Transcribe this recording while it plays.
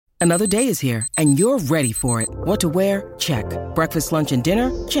Another day is here, and you're ready for it. What to wear? Check. Breakfast, lunch, and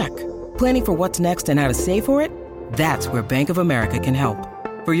dinner? Check. Planning for what's next and how to save for it? That's where Bank of America can help.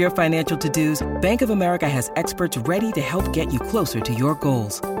 For your financial to-dos, Bank of America has experts ready to help get you closer to your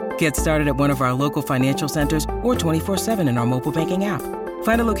goals. Get started at one of our local financial centers or 24/7 in our mobile banking app.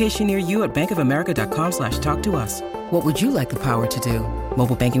 Find a location near you at bankofamerica.com/talktous. What would you like the power to do?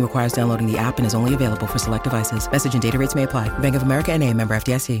 Mobile banking requires downloading the app and is only available for select devices. Message and data rates may apply. Bank of America N.A., member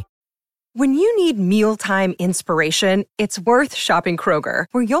FDIC. When you need mealtime inspiration, it's worth shopping Kroger,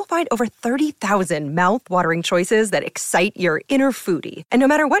 where you'll find over 30,000 mouth-watering choices that excite your inner foodie. And no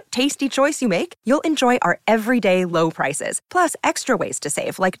matter what tasty choice you make, you'll enjoy our everyday low prices, plus extra ways to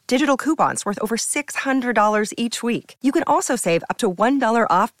save, like digital coupons worth over $600 each week. You can also save up to $1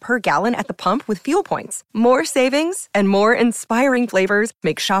 off per gallon at the pump with fuel points. More savings and more inspiring flavors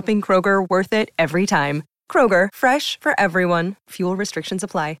make shopping Kroger worth it every time. Kroger, fresh for everyone. Fuel restrictions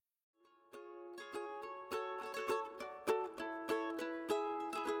apply.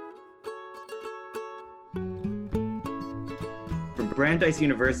 Brandeis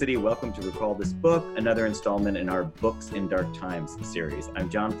University, welcome to Recall This Book, another installment in our Books in Dark Times series. I'm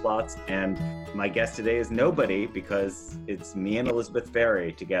John Plotz, and my guest today is nobody because it's me and Elizabeth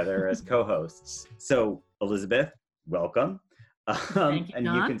Berry together as co-hosts. So, Elizabeth, welcome. Thank you, and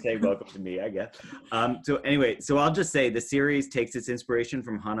John. You can say welcome to me, I guess. So I'll just say the series takes its inspiration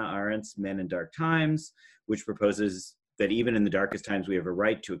from Hannah Arendt's Men in Dark Times, which proposes that even in the darkest times we have a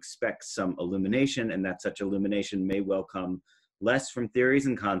right to expect some illumination, and that such illumination may well come less from theories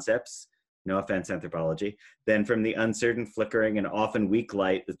and concepts, no offense anthropology, than from the uncertain flickering and often weak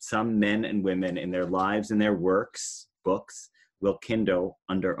light that some men and women in their lives and their works, books, will kindle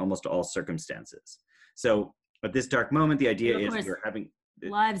under almost all circumstances. So at this dark moment, the idea is you're having...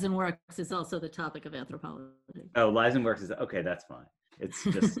 Lives and works is also the topic of anthropology. Oh, lives and works is, okay, that's fine. It's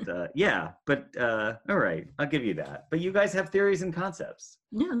just, yeah, but all right, I'll give you that. But you guys have theories and concepts.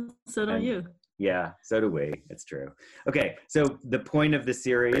 Yeah, so do you. Yeah, so do we. It's true. Okay, so the point of the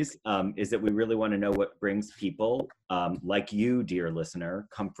series is that we really want to know what brings people like you, dear listener,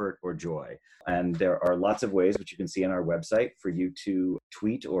 comfort or joy. And there are lots of ways, which you can see on our website, for you to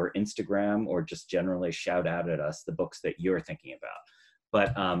tweet or Instagram or just generally shout out at us the books that you're thinking about.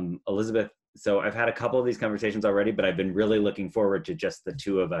 But Elizabeth, so I've had a couple of these conversations already, but I've been really looking forward to just the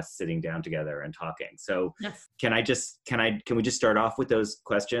two of us sitting down together and talking. So yes. Can we just start off with those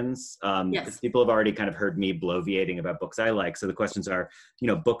questions? Yes. People have already kind of heard me bloviating about books I like. So the questions are,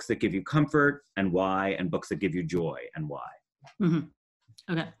 books that give you comfort and why, and books that give you joy and why.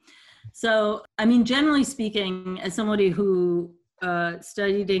 Mm-hmm. Okay. So, I mean, generally speaking, as somebody who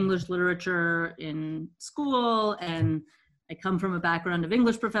studied English literature in school, and I come from a background of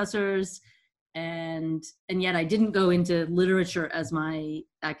English professors, and yet I didn't go into literature as my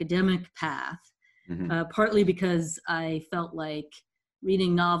academic path, partly because I felt like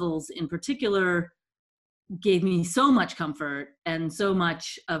reading novels in particular gave me so much comfort and so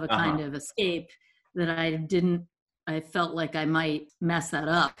much of a kind of escape that I felt like I might mess that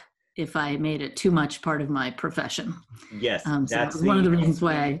up if I made it too much part of my profession. Yes, so that's one of the reasons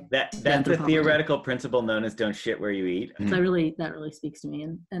why that's the theoretical principle known as "don't shit where you eat." So that really speaks to me,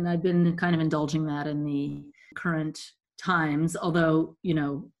 and I've been kind of indulging that in the current times. Although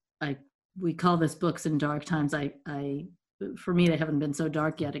we call this books in dark times. For me, they haven't been so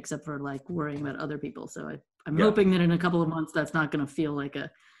dark yet, except for like worrying about other people. So I'm hoping that in a couple of months, that's not going to feel like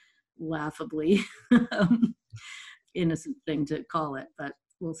a laughably innocent thing to call it, but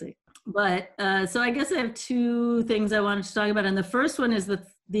we'll see. But so I guess I have two things I wanted to talk about. And the first one is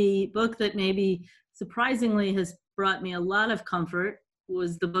the book that maybe surprisingly has brought me a lot of comfort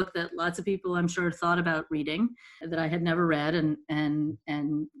was the book that lots of people, I'm sure, thought about reading that I had never read and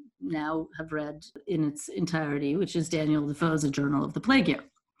now have read in its entirety, which is Daniel Defoe's A Journal of the Plague Year.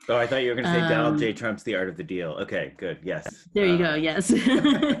 Oh, I thought you were going to say Donald J. Trump's The Art of the Deal. Okay, good. Yes. There you go. Yes. Which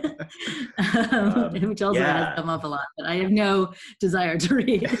also has come up a lot, but I have no desire to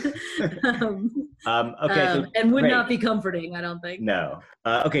read. And would not be comforting, I don't think. No.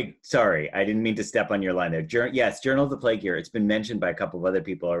 Okay, sorry. I didn't mean to step on your line there. Yes, Journal of the Plague Year. It's been mentioned by a couple of other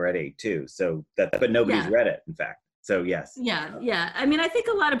people already, too. So but nobody's read it, in fact. So, yes. Yeah. I mean, I think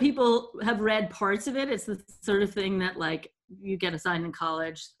a lot of people have read parts of it. It's the sort of thing that, like, you get assigned in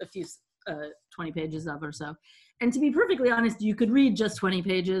college a few 20 pages of or so. And to be perfectly honest, you could read just 20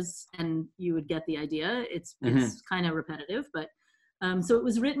 pages and you would get the idea. It's kind of repetitive, but so it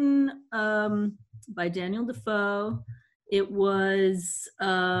was written by Daniel Defoe. It was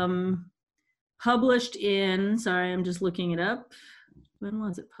published in, sorry, I'm just looking it up. When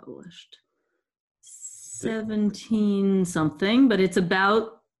was it published? 17 something, but it's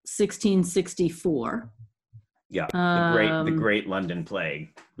about 1664. Yeah, the Great London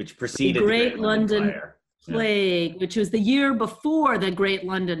Plague, which preceded the Great London Fire. Plague, which was the year before the Great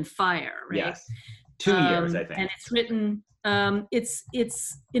London Fire, right? Yes, 2 years, I think. And it's written.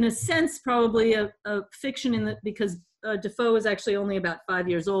 It's in a sense probably a fiction because Defoe was actually only about 5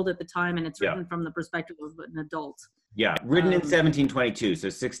 years old at the time, and it's written from the perspective of an adult. Yeah, written in 1722, so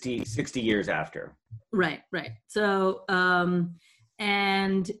 60 years after. Right. So,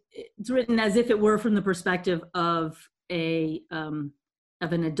 and it's written as if it were from the perspective of an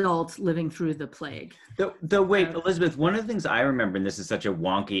adult living through the plague. Though wait, Elizabeth, one of the things I remember, and this is such a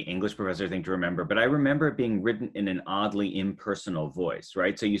wonky English professor thing to remember, but I remember it being written in an oddly impersonal voice,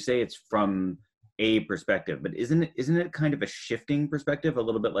 right? So you say it's from a perspective, but isn't it kind of a shifting perspective, a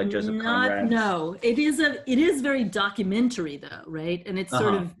little bit like Joseph Conrad? No, it is very documentary though, right? And it's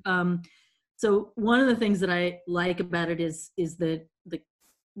sort of so one of the things that I like about it is the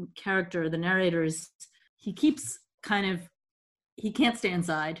character, the narrator, he keeps kind of, he can't stay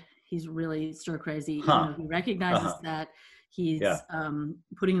inside. He's really stir crazy. You know, he recognizes that he's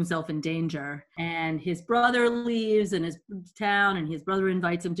putting himself in danger, and his brother leaves in his town, and his brother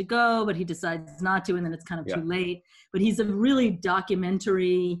invites him to go, but he decides not to, and then it's kind of too late. But he's a really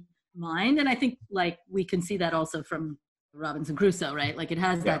documentary mind, and I think like we can see that also from Robinson Crusoe, right? Like it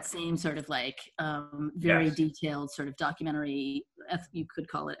has that same sort of like very detailed sort of documentary, you could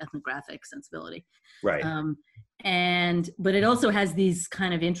call it ethnographic sensibility. Right. But it also has these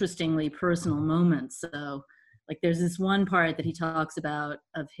kind of interestingly personal moments. So like there's this one part that he talks about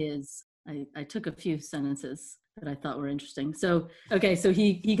of his, I took a few sentences that I thought were interesting. So, okay, so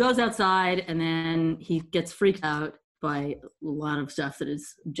he goes outside and then he gets freaked out by a lot of stuff that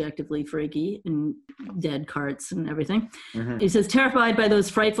is objectively freaky and dead carts and everything. Mm-hmm. He says, terrified by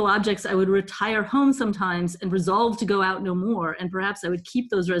those frightful objects, I would retire home sometimes and resolve to go out no more. And perhaps I would keep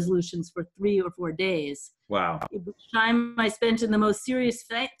those resolutions for 3 or 4 days. Wow. Which time I spent in the most serious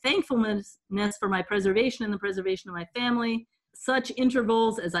thankfulness for my preservation and the preservation of my family. Such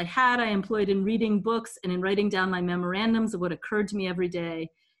intervals as I had, I employed in reading books and in writing down my memorandums of what occurred to me every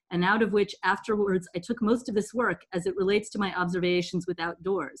day, and out of which afterwards I took most of this work as it relates to my observations without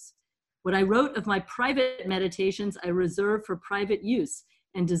doors. What I wrote of my private meditations I reserve for private use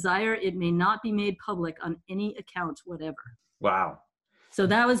and desire it may not be made public on any account whatever. Wow. So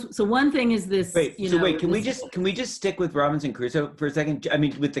one thing is this. Can we just stick with Robinson Crusoe for a second? I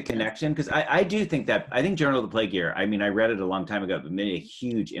mean, with the connection, because I do think that, I think Journal of the Plague Year, I mean, I read it a long time ago, but it made a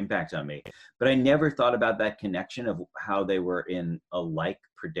huge impact on me. But I never thought about that connection of how they were in a like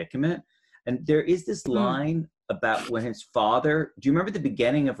predicament. And there is this line about when his father, do you remember the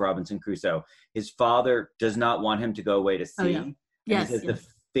beginning of Robinson Crusoe? His father does not want him to go away to sea. Oh, yeah. Yes. He says the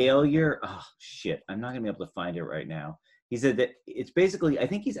failure, I'm not gonna be able to find it right now. He said that it's basically, I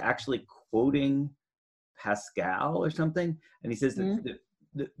think he's actually quoting Pascal or something. And he says that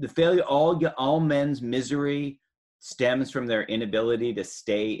the failure, all men's misery stems from their inability to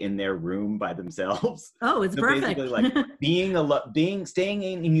stay in their room by themselves. Oh, it's so perfect. Basically like staying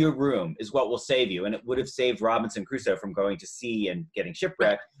in your room is what will save you. And it would have saved Robinson Crusoe from going to sea and getting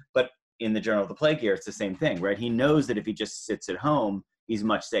shipwrecked. But in the Journal of the Plague Year, it's the same thing, right? He knows that if he just sits at home, he's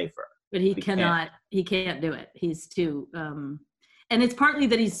much safer. But he can't do it. He's too, and it's partly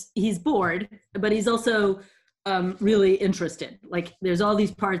that he's bored, but he's also really interested. Like there's all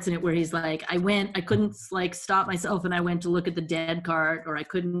these parts in it where he's like, I couldn't like stop myself and I went to look at the dead cart, or I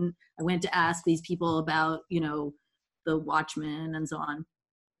went to ask these people about, the watchman and so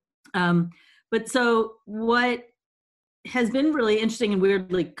on. But so what has been really interesting and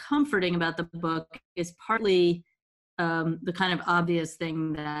weirdly comforting about the book is partly the kind of obvious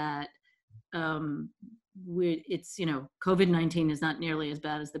thing that it's, COVID-19 is not nearly as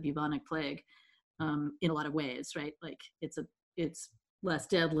bad as the bubonic plague in a lot of ways, right? Like it's less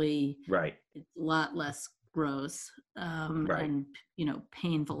deadly, right? It's a lot less gross, right. And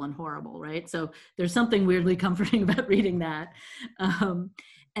painful and horrible, right? So there's something weirdly comforting about reading that, and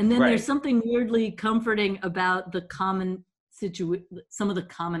then there's something weirdly comforting about the some of the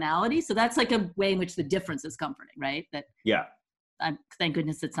commonality. So that's like a way in which the difference is comforting, right? That thank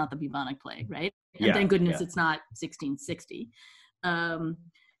goodness it's not the bubonic plague, right? And thank goodness it's not 1660.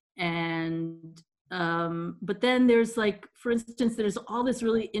 But then there's like, for instance, there's all this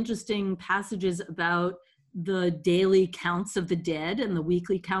really interesting passages about the daily counts of the dead and the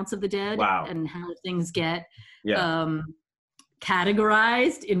weekly counts of the dead. Wow. And how things get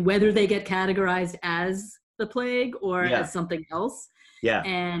categorized, in whether they get categorized as the plague or as something else.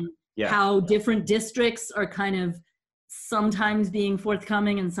 And how different districts are kind of sometimes being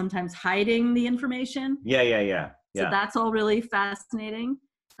forthcoming and sometimes hiding the information. So that's all really fascinating.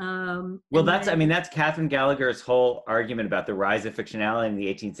 Well, that's Catherine Gallagher's whole argument about the rise of fictionality in the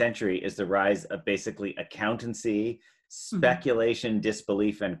 18th century is the rise of basically accountancy, speculation,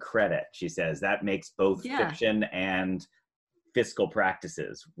 disbelief, and credit. She says that makes both fiction and fiscal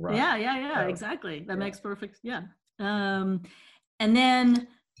practices run. So, exactly. That makes perfect, and then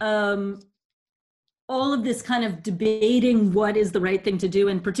all of this kind of debating what is the right thing to do,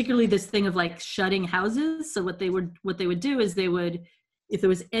 and particularly this thing of like shutting houses. So what they would do is they would, if there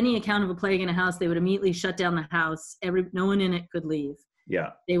was any account of a plague in a house, they would immediately shut down the house. No one in it could leave.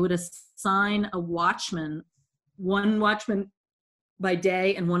 Yeah. They would assign a watchman, one watchman by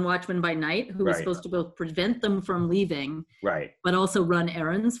day and one watchman by night, who was supposed to both prevent them from leaving, but also run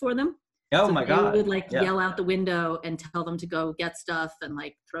errands for them. Oh, so my God. They would yell out the window and tell them to go get stuff and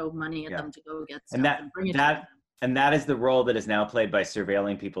throw money at them to go get stuff and bring it to them. And that is the role that is now played by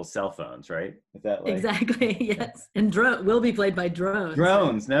surveilling people's cell phones, right? Is that exactly, yes. And will be played by drones.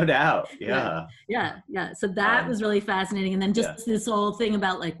 Drones, no doubt. Yeah. Yeah. So that was really fascinating. And then just this whole thing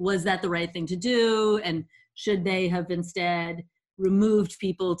about was that the right thing to do? And should they have instead removed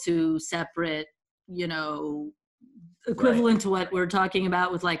people to separate, equivalent to what we're talking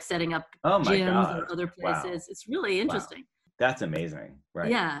about with setting up gyms or other places. Wow. It's really interesting. Wow. That's amazing,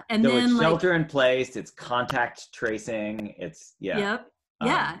 right? Yeah, and so then it's shelter in place, it's contact tracing, it's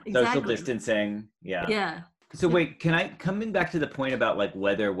exactly. Social distancing, So wait, coming back to the point about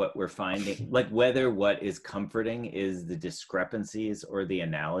whether what we're finding, whether what is comforting is the discrepancies or the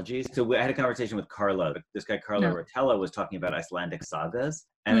analogies. So I had a conversation with Carlo. This guy Carlo Rotella was talking about Icelandic sagas,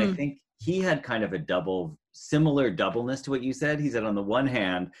 and I think he had kind of a similar doubleness to what you said. He said, on the one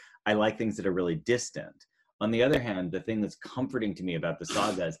hand, I like things that are really distant. On the other hand, the thing that's comforting to me about the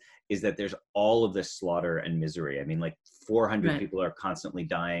sagas is that there's all of this slaughter and misery. I mean, 400 people are constantly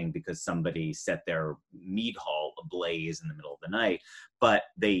dying because somebody set their mead hall ablaze in the middle of the night, but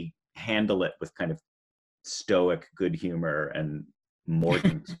they handle it with kind of stoic good humor and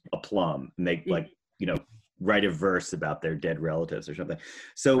mordant aplomb. And they write a verse about their dead relatives or something.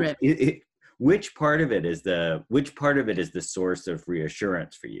 So which part of it is the source of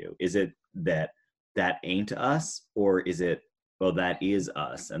reassurance for you? Is it that ain't us, or is it, well, that is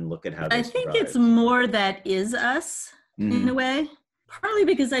us, and look at how I think it's more that is us in a way, partly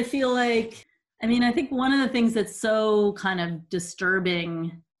because I feel I think one of the things that's so kind of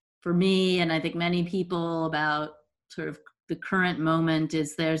disturbing for me, and I think many people, about sort of the current moment,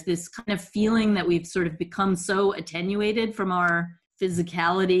 is there's this kind of feeling that we've sort of become so attenuated from our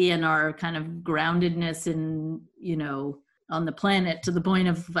physicality and our kind of groundedness in, on the planet, to the point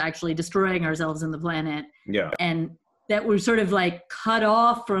of actually destroying ourselves in the planet. Yeah. And that we're sort of cut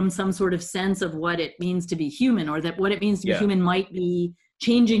off from some sort of sense of what it means to be human, or that what it means to be human might be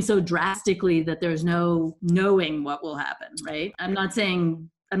changing so drastically that there's no knowing what will happen, right? I'm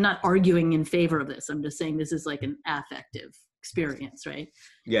not arguing in favor of this. I'm just saying this is an affective experience, right?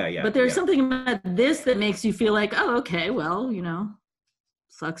 Yeah. But there's something about this that makes you feel oh, okay, well,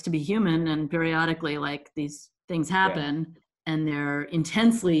 sucks to be human, and periodically these things happen, and they're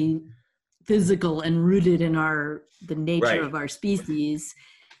intensely physical and rooted in the nature of our species.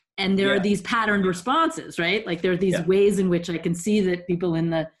 And there are these patterned responses, right? There are these ways in which I can see that people in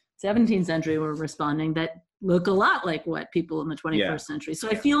the 17th century were responding that look a lot like what people in the 21st century. So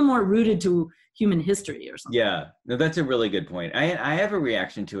I feel more rooted to human history or something. Yeah, no, that's a really good point. I have a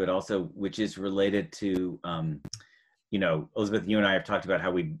reaction to it also, which is related to, Elizabeth, you and I have talked about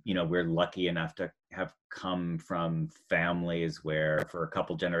how we're lucky enough to have come from families where for a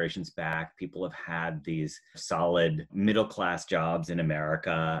couple generations back, people have had these solid middle-class jobs in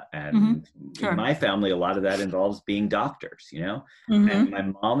America. And in my family, a lot of that involves being doctors, And my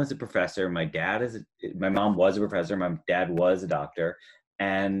mom is a professor. My mom was a professor. My dad was a doctor.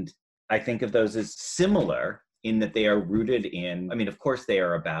 And I think of those as similar in that they are rooted in, of course they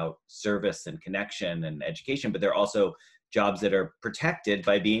are about service and connection and education, but they're also jobs that are protected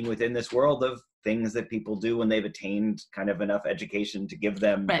by being within this world of things that people do when they've attained kind of enough education to give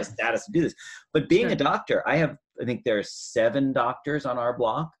them the status to do this. But being a doctor, I think there are 7 doctors on our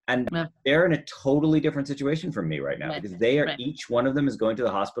block, and they're in a totally different situation from me right now, because they are, each one of them is going to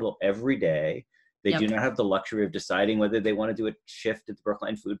the hospital every day. They do not have the luxury of deciding whether they want to do a shift at the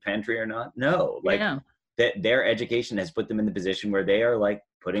Brookline Food Pantry or not. No, that their education has put them in the position where they are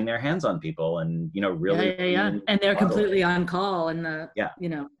putting their hands on people and, really. And they're completely on call, and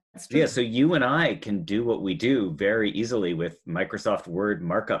that's true. Yeah, so you and I can do what we do very easily with Microsoft Word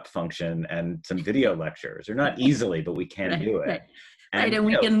markup function and some video lectures, or not easily, but we can do it. And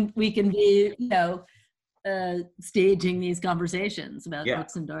we can be, staging these conversations about Yeah.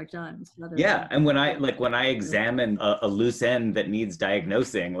 books in dark times. Yeah, and when I examine a loose end that needs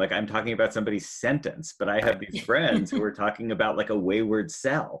diagnosing, like I'm talking about somebody's sentence, but I have these friends who are talking about like a wayward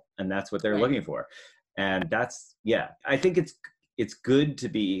cell, and that's what they're Right. looking for. And that's, yeah, I think it's good to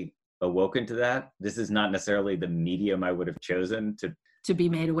be awoken to that. This is not necessarily the medium I would have chosen to be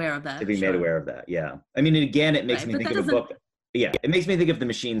made aware of that. to be made aware of that. Yeah, I mean, and again, it makes Right, me but think that of a book. Yeah, it makes me think of The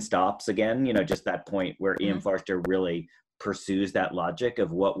Machine Stops again, you know, just that point where Ian Forster really pursues that logic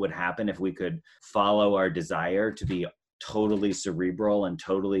of what would happen if we could follow our desire to be totally cerebral and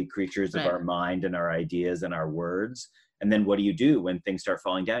totally creatures of Right. our mind and our ideas and our words. And then what do you do when things start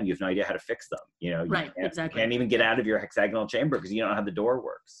falling down? You have no idea how to fix them. You know, Right, you exactly. can't even get out of your hexagonal chamber because you don't know how the door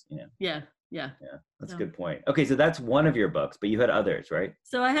works. You know? Yeah. Yeah, that's So- a good point. Okay, so that's one of your books, but you had others, right?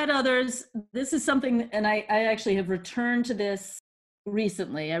 So I had others. This is something, and I actually have returned to this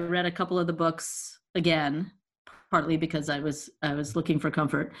recently. I read a couple of the books again, partly because I was looking for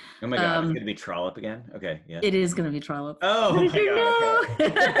comfort. Oh my God, it's going to be Trollope again? Okay, yeah. It is going to be Trollope. Oh Did my you God,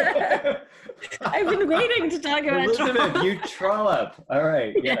 know? I've been waiting to talk about Elizabeth, Trollope. you Trollope. All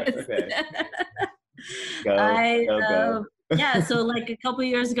right, yes, okay. Go. Yeah, so like a couple of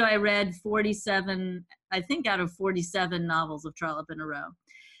years ago, I read 47, I think out of 47 novels of Trollope in a row.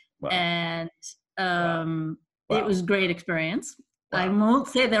 Wow. And Wow. it was a great experience. I Wow. won't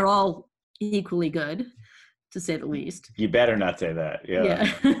say they're all equally good, to say the least. You better not say that. Yeah.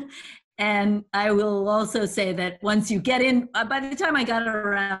 And I will also say that once you get in, by the time I got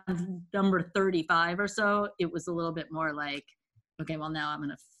around number 35 or so, it was a little bit more like, okay, well now I'm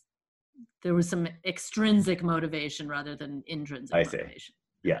going to, there was some extrinsic motivation rather than intrinsic I see. motivation.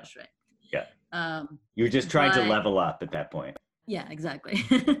 Yeah. That's right. Yeah. You were just trying to but- level up at that point. Yeah, exactly.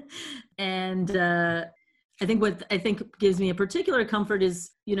 And I think what I think gives me a particular comfort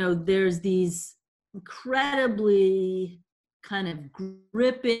is, you know, there's these incredibly kind of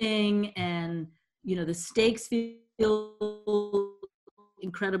gripping and, you know, the stakes feel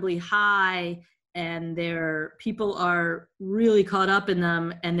incredibly high and people are really caught up in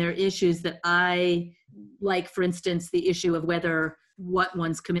them, and they're issues that I like, for instance, the issue of what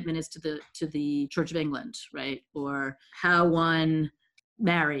one's commitment is to the Church of England, right? Or how one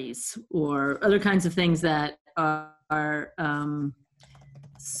marries, or other kinds of things that are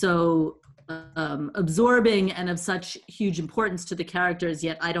so absorbing and of such huge importance to the characters,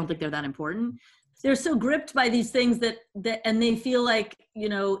 yet I don't think they're that important. They're so gripped by these things that and they feel like, you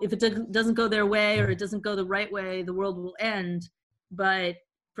know, if it doesn't go their way or it doesn't go the right way, the world will end. But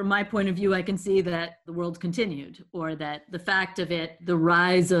from my point of view, I can see that the world continued, or that the fact of it, the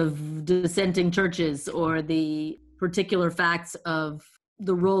rise of dissenting churches, or the particular facts of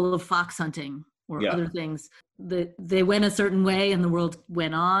the role of fox hunting or other things, that they went a certain way and the world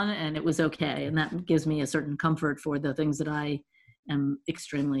went on and it was okay. And that gives me a certain comfort for the things that I am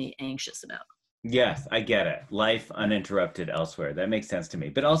extremely anxious about. Yes, I get it. Life uninterrupted elsewhere. That makes sense to me.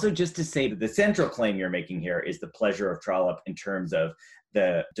 But also just to say that the central claim you're making here is the pleasure of Trollope in terms of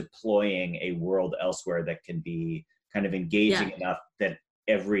the deploying a world elsewhere that can be kind of engaging enough that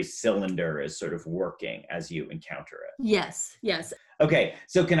every cylinder is sort of working as you encounter it. Yes. Okay,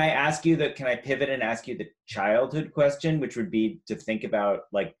 so can I pivot and ask you the childhood question, which would be to think about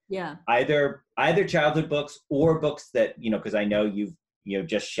like either childhood books or books that, you know, because I know you've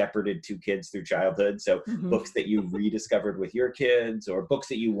just shepherded 2 kids through childhood. So books that you rediscovered with your kids, or books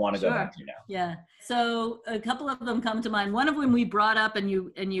that you want to go back to now. Yeah. So a couple of them come to mind. One of them we brought up and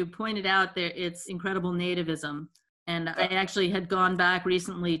you pointed out there, it's incredible nativism. And I actually had gone back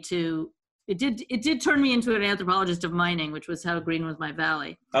recently to, it did turn me into an anthropologist of mining, which was How Green Was My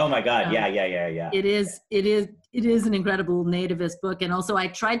Valley. Oh my God. Yeah. It is an incredible nativist book. And also I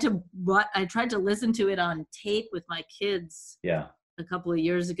tried to listen to it on tape with my kids. Yeah. A couple of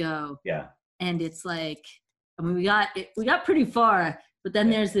years ago. Yeah. And it's like, I mean, we got pretty far, but then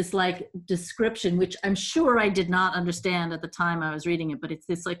there's this like description, which I'm sure I did not understand at the time I was reading it, but it's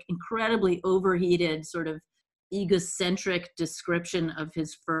this like incredibly overheated sort of egocentric description of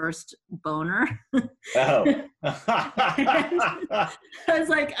his first boner. Oh. I was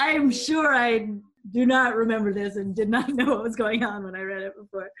like, I'm sure I do not remember this and did not know what was going on when I read it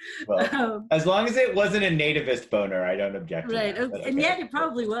before. Well, as long as it wasn't a nativist boner, I don't object to right. that. Okay. And yet it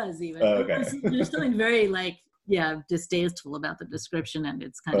probably was even. Oh, okay. There's something very like, distasteful about the description, and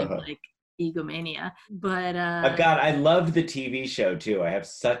it's kind of like egomania. But God, I loved the TV show too. I have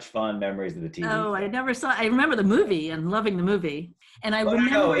such fond memories of the TV show. I never saw. I remember the movie and loving the movie, and I remember.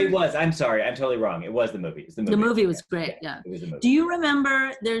 No, it was. I'm sorry, I'm totally wrong. It was the movie. The movie was great. Yeah. It was the movie. Do you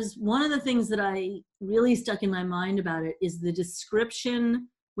remember? There's one of the things that I really stuck in my mind about it is the description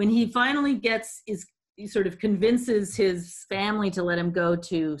when he finally he sort of convinces his family to let him go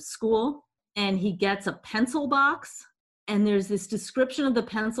to school, and he gets a pencil box. And there's this description of the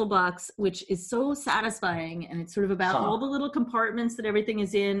pencil box, which is so satisfying. And it's sort of about all the little compartments that everything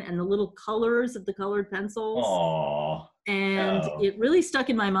is in and the little colors of the colored pencils. Aww. And it really stuck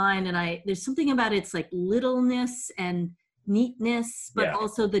in my mind. And there's something about its like littleness and neatness, but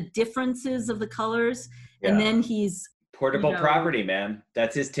also the differences of the colors. And then he's portable property, man.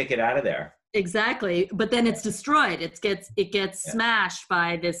 That's his ticket out of there. Exactly. But then it's destroyed. It gets smashed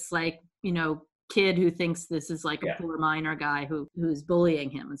by this like, kid who thinks this is like a poor minor guy who's bullying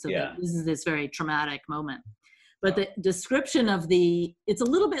him. And so this is this very traumatic moment. But the description of it's a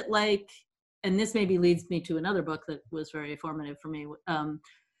little bit like, and this maybe leads me to another book that was very formative for me.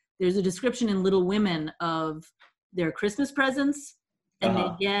 There's a description in Little Women of their Christmas presents,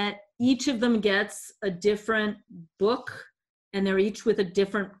 and each of them gets a different book, and they're each with a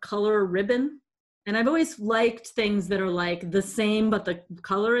different color ribbon. And I've always liked things that are like the same, but the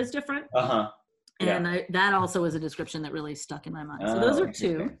color is different. And that also was a description that really stuck in my mind. So those are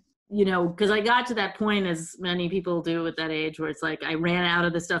two, because I got to that point, as many people do at that age, where it's like I ran out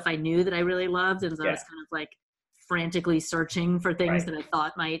of the stuff I knew that I really loved. And so I was kind of like frantically searching for things that I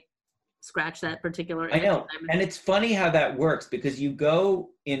thought might scratch that particular itch. I know. And it's funny how that works, because you go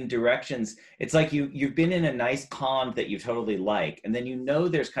in directions. It's like you've been in a nice pond that you totally like, and then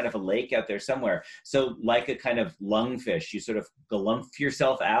there's kind of a lake out there somewhere. So like a kind of lungfish, you sort of galump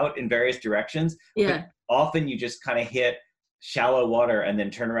yourself out in various directions. Yeah. But often you just kind of hit shallow water and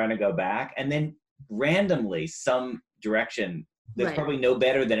then turn around and go back. And then randomly some direction that's probably no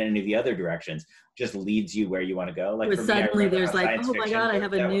better than any of the other directions just leads you where you want to go. Like suddenly there's like, oh my God, I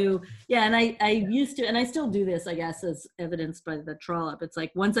have a new, and I used to, and I still do this, I guess, as evidenced by the Trollop. It's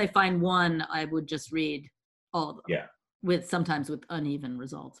like, once I find one, I would just read all of them. Yeah. Sometimes with uneven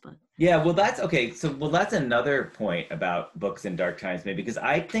results, but. Yeah, well, that's okay. So, that's another point about books in dark times, maybe, because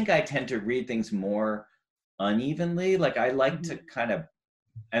I think I tend to read things more unevenly. Like I like to kind of,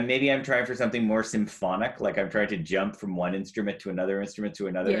 and maybe I'm trying for something more symphonic, like I'm trying to jump from one instrument to another instrument to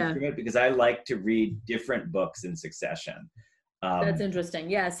another instrument, because I like to read different books in succession. That's interesting.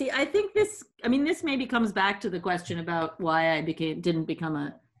 Yeah. See, I think this maybe comes back to the question about why I didn't become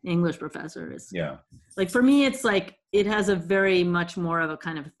an English professor. Like for me, it's like, it has a very much more of a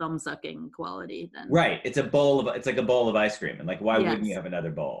kind of thumb-sucking quality than. Right. It's like a bowl of ice cream. And like, why wouldn't you have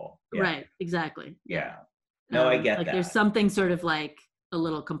another bowl? Yeah. Right. Exactly. Yeah. No, I get that. There's something sort of like a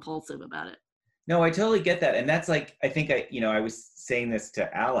little compulsive about it. No, I totally get that. And that's like, I think I was saying this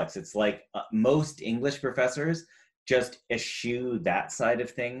to Alex. It's like most English professors just eschew that side of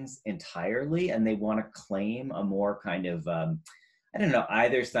things entirely. And they want to claim a more kind of, I don't know,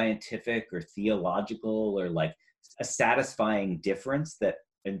 either scientific or theological or like a satisfying difference that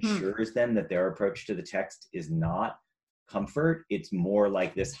ensures them that their approach to the text is not comfort. It's more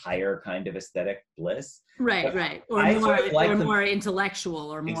like this higher kind of aesthetic bliss. Right. Or more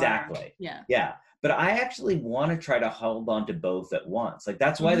intellectual or more. Exactly. Yeah. But I actually want to try to hold on to both at once. Like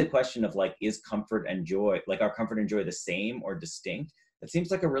that's why the question of like, is comfort and joy, like are comfort and joy the same or distinct? That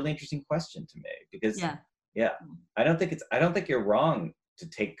seems like a really interesting question to me, because I don't think you're wrong to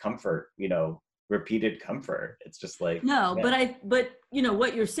take comfort, repeated comfort. It's just like, no, but what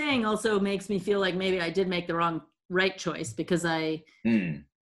you're saying also makes me feel like maybe I did make the right choice, because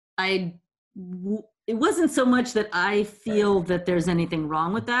it wasn't so much that I feel that there's anything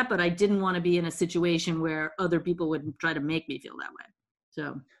wrong with that, but I didn't want to be in a situation where other people would try to make me feel that way.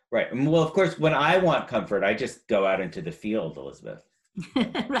 So. Right. Well, of course, when I want comfort, I just go out into the field, Elizabeth.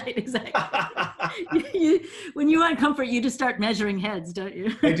 Right, exactly. When you want comfort, you just start measuring heads, don't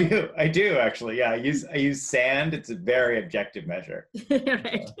you? I do actually. Yeah, I use sand. It's a very objective measure.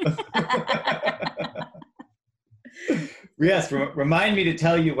 Right. Yes, remind me to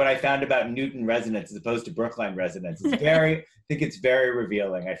tell you what I found about Newton resonance as opposed to Brookline resonance. I think it's very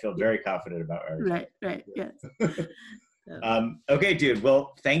revealing. I feel very confident about ours. Right, yes. Okay, dude.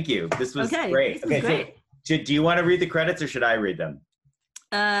 Well, thank you. This was great. Great. So, do you want to read the credits or should I read them?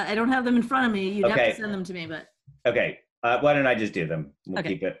 I don't have them in front of me. You'd have to send them to me, but. Okay. Why don't I just do them? We'll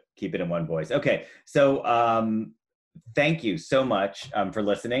keep it in one voice. Okay. So, thank you so much for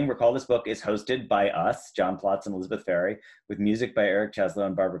listening. Recall This Book is hosted by us, John Plotz and Elizabeth Ferry, with music by Eric Cheslow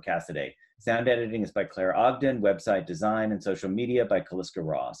and Barbara Cassidy. Sound editing is by Claire Ogden, website design and social media by Kaliska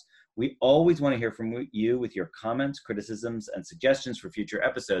Ross. We always want to hear from you with your comments, criticisms, and suggestions for future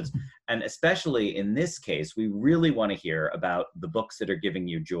episodes. And especially in this case, we really want to hear about the books that are giving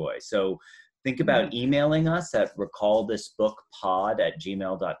you joy. So think about emailing us at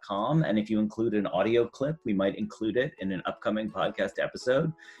recallthisbookpod@gmail.com. And if you include an audio clip, we might include it in an upcoming podcast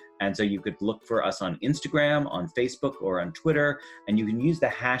episode. And so you could look for us on Instagram, on Facebook, or on Twitter, and you can use the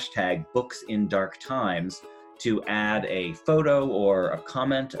hashtag #BooksInDarkTimes to add a photo or a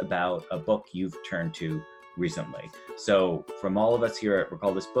comment about a book you've turned to recently. So from all of us here at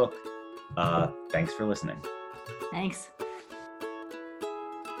Recall This Book, thanks for listening. Thanks.